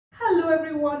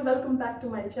everyone, welcome back to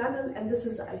my channel, and this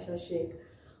is Aisha Sheikh.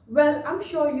 Well, I'm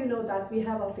sure you know that we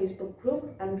have a Facebook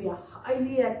group and we are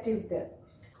highly active there.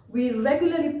 We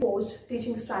regularly post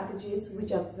teaching strategies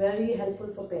which are very helpful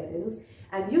for parents,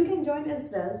 and you can join as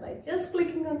well by just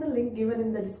clicking on the link given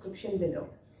in the description below.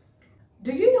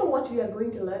 Do you know what we are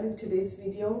going to learn in today's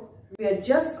video? We are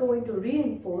just going to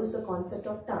reinforce the concept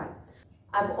of time.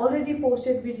 I've already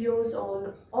posted videos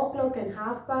on Oclock and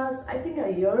halfpast, I think a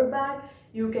year back.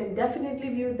 You can definitely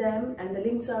view them and the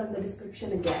links are in the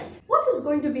description again. What is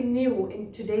going to be new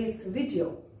in today's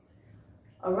video?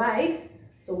 Alright,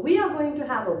 so we are going to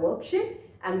have a worksheet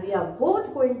and we are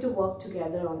both going to work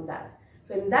together on that.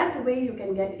 So in that way you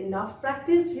can get enough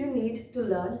practice you need to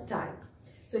learn time.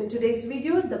 So in today's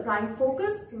video, the prime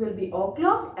focus will be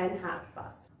Oclock and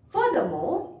halfpast.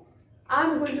 Furthermore,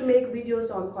 I'm going to make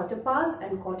videos on quarter past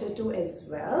and quarter to as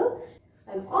well,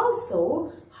 and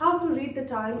also how to read the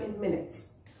time in minutes.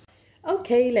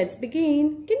 Okay, let's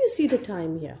begin. Can you see the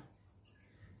time here?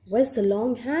 Where's the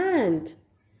long hand?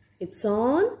 It's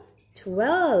on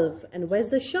 12. And where's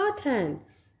the short hand?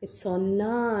 It's on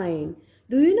 9.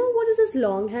 Do you know what is this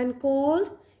long hand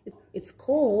called? It's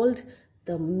called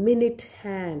the minute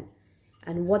hand.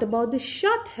 And what about the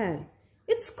short hand?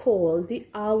 It's called the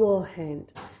hour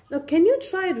hand. Now, can you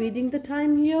try reading the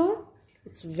time here?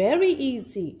 It's very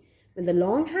easy. When the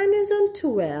long hand is on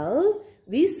 12,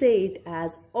 we say it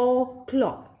as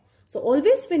o'clock. So,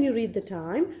 always when you read the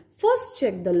time, first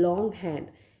check the long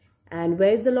hand. And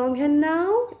where's the long hand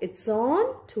now? It's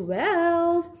on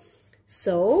 12.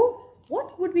 So,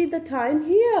 what would be the time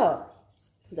here?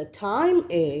 The time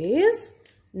is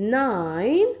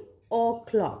 9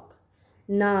 o'clock.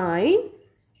 9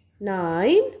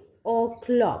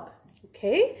 o'clock.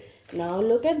 Okay, now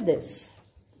look at this.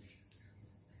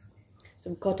 So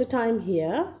we've got a time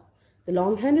here. The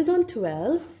long hand is on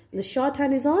 12 and the short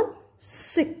hand is on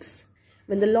 6.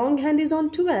 When the long hand is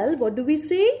on 12, what do we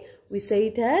say? We say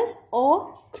it as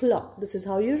o'clock. This is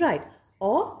how you write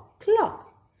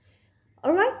o'clock.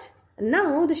 Alright, and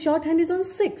now the short hand is on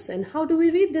 6. And how do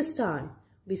we read this time?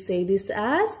 We say this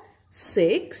as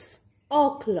 6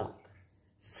 o'clock.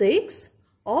 6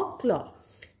 o'clock.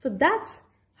 So that's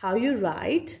how you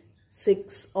write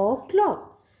 6 o'clock.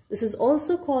 This is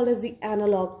also called as the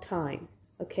analog time.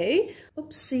 Okay.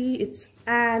 Oopsie, it's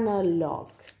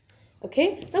analog.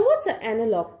 Okay. Now what's an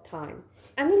analog time?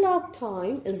 Analog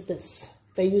time is this,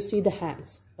 where you see the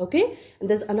hands. Okay. And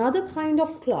there's another kind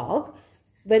of clock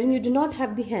wherein you do not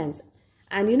have the hands.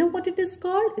 And you know what it is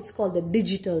called? It's called the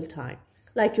digital time,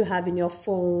 like you have in your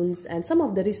phones and some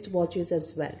of the wristwatches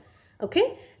as well.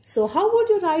 Okay. So how would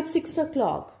you write 6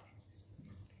 o'clock?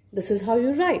 This is how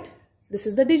you write. This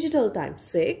is the digital time.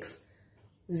 6,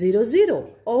 0, 0.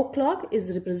 O'clock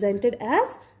is represented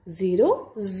as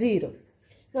 0, 0.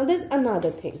 Now there's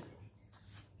another thing.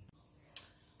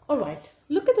 Alright,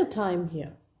 look at the time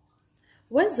here.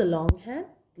 Where's the long hand?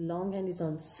 The long hand is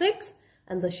on 6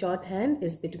 and the short hand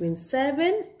is between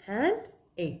 7 and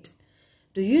 8.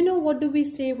 Do you know what do we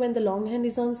say when the long hand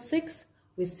is on 6?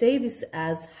 We say this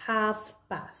as half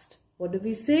past. What do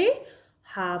we say?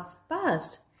 Half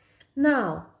past.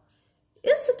 Now,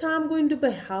 is the time going to be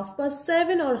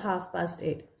 7:30 or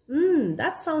 8:30?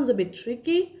 That sounds a bit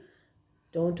tricky.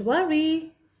 Don't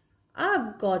worry.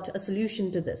 I've got a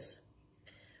solution to this.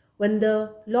 When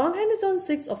the long hand is on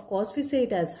 6, of course, we say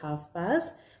it as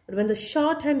half-past. But when the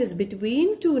short hand is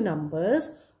between two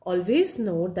numbers, always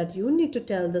note that you need to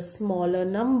tell the smaller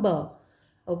number.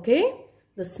 Okay?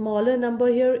 The smaller number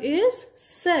here is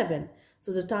 7.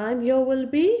 So the time here will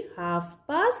be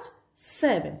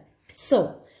 7:30.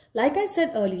 So, like I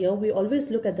said earlier, we always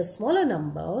look at the smaller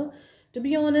number. To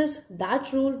be honest,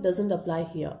 that rule doesn't apply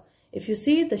here. If you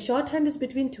see, the short hand is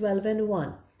between 12 and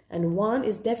 1. And 1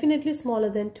 is definitely smaller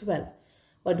than 12.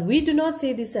 But we do not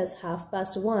say this as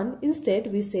 1:30.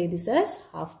 Instead, we say this as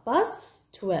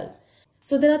 12:30.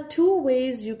 So there are two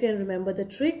ways you can remember the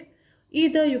trick.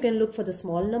 Either you can look for the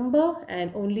small number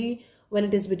and only when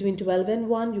it is between 12 and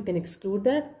 1, you can exclude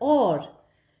that. Or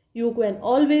you can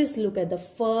always look at the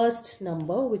first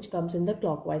number which comes in the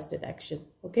clockwise direction.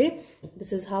 Okay,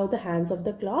 this is how the hands of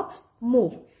the clocks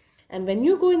move. And when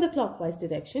you go in the clockwise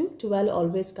direction, 12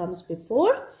 always comes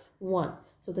before 1.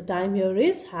 So the time here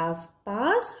is half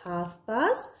past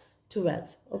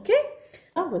 12. Okay.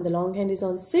 Now when the long hand is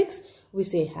on 6, we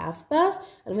say half past.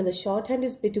 And when the short hand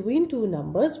is between two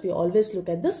numbers, we always look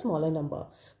at the smaller number.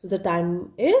 So the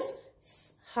time is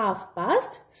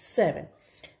 7:30.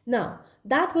 Now,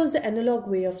 that was the analog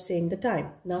way of saying the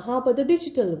time. Now, how about the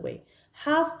digital way?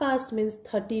 Half past means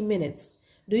 30 minutes.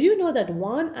 Do you know that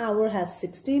 1 hour has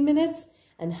 60 minutes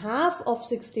and half of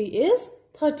 60 is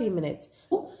 30 minutes.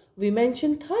 We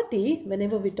mention 30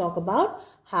 whenever we talk about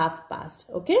half past.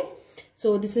 Okay,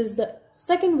 so this is the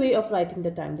second way of writing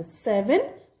the time. The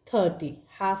 7:30.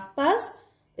 Half past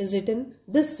is written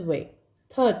this way,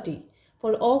 30.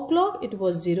 For o'clock it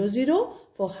was 00.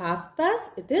 For half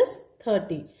past it is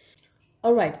 30.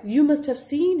 Alright, you must have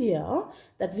seen here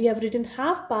that we have written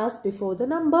half past before the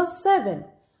number 7.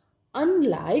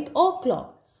 Unlike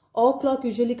o'clock. O'clock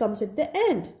usually comes at the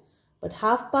end, but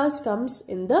half past comes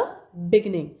in the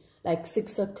beginning, like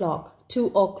 6 o'clock, 2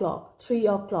 o'clock, 3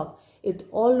 o'clock. It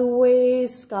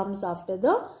always comes after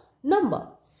the number.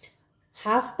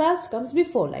 Half past comes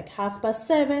before, like half past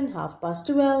 7, half past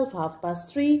 12, half past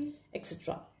 3,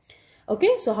 etc.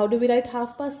 Okay, so how do we write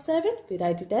half past 7? We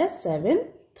write it as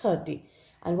 7:30.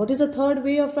 And what is the third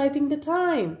way of writing the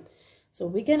time? So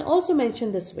we can also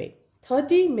mention this way,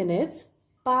 30 minutes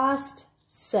past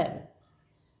 7.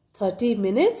 30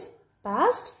 minutes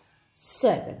past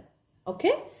 7.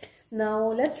 Okay,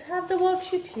 now let's have the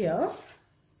worksheet here.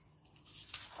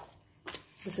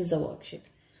 This is the worksheet.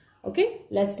 Okay,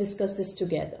 let's discuss this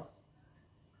together.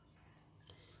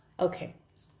 Okay,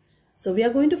 so we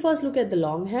are going to first look at the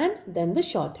longhand, then the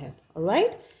shorthand.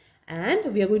 Alright,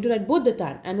 and we are going to write both the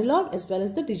time, analog as well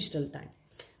as the digital time.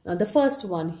 Now the first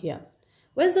one here.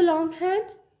 Where's the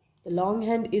longhand? The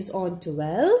longhand is on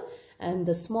 12 and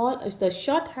the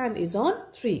shorthand is on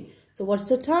 3. So what's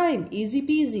the time? Easy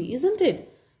peasy, isn't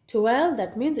it? 12,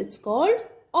 that means it's called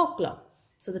o'clock.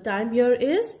 So the time here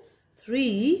is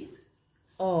 3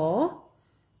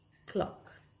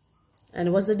 o'clock.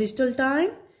 And what's the digital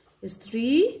time? Is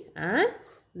 3 and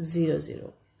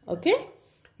 00. Okay.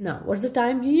 Now what's the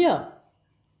time here?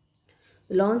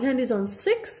 The longhand is on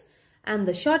 6 and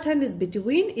the shorthand is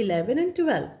between 11 and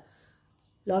 12.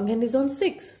 Longhand is on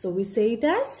 6, so we say it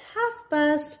as half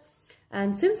past.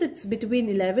 And since it's between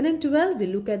 11 and 12, we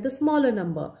look at the smaller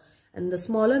number. And the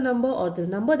smaller number, or the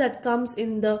number that comes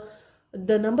in the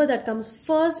number that comes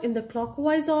first in the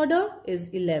clockwise order, is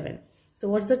 11. So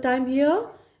what's the time here?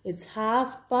 It's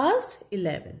half past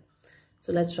 11.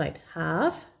 So let's write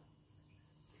half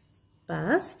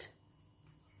past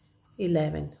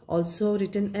 11, also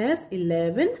written as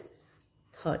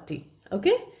 11:30.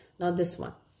 Okay, now this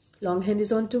one, longhand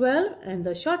is on 12 and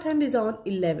the shorthand is on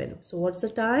 11. So what's the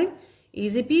time?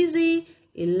 Easy peasy,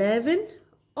 11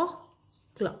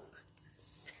 o'clock,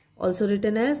 also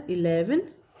written as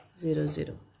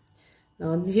 11:00.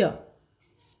 Now here,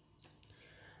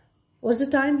 what's the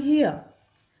time here?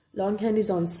 Longhand is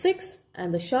on 6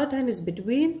 and the shorthand is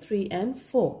between 3 and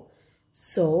 4.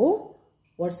 So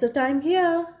what's the time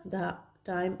here? The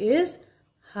time is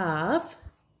half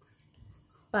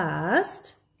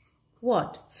past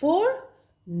what? 4?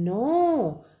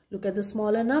 No. Look at the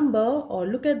smaller number, or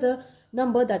look at the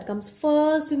number that comes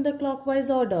first in the clockwise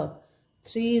order.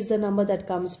 3 is the number that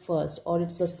comes first, or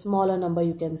it's a smaller number,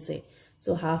 you can say.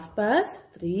 So half past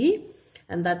 3,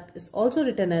 and that is also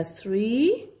written as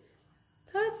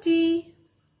 3:30.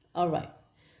 Alright.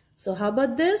 So how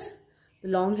about this? The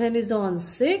longhand is on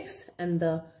 6 and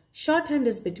the shorthand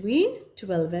is between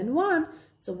 12 and 1.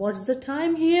 So what's the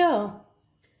time here?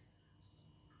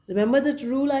 Remember that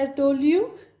rule I told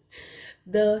you?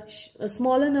 The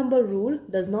smaller number rule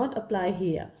does not apply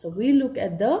here. So we look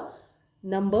at the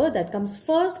number that comes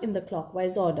first in the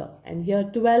clockwise order. And here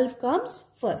 12 comes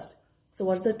first. So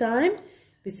what's the time?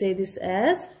 We say this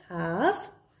as half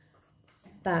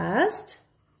past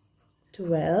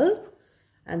 12.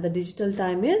 And the digital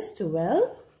time is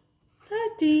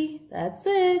 12:30. That's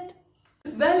it.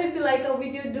 Well, if you like our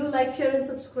video, do like, share and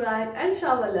subscribe and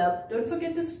shower love. Don't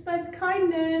forget to spread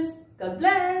kindness. God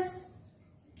bless.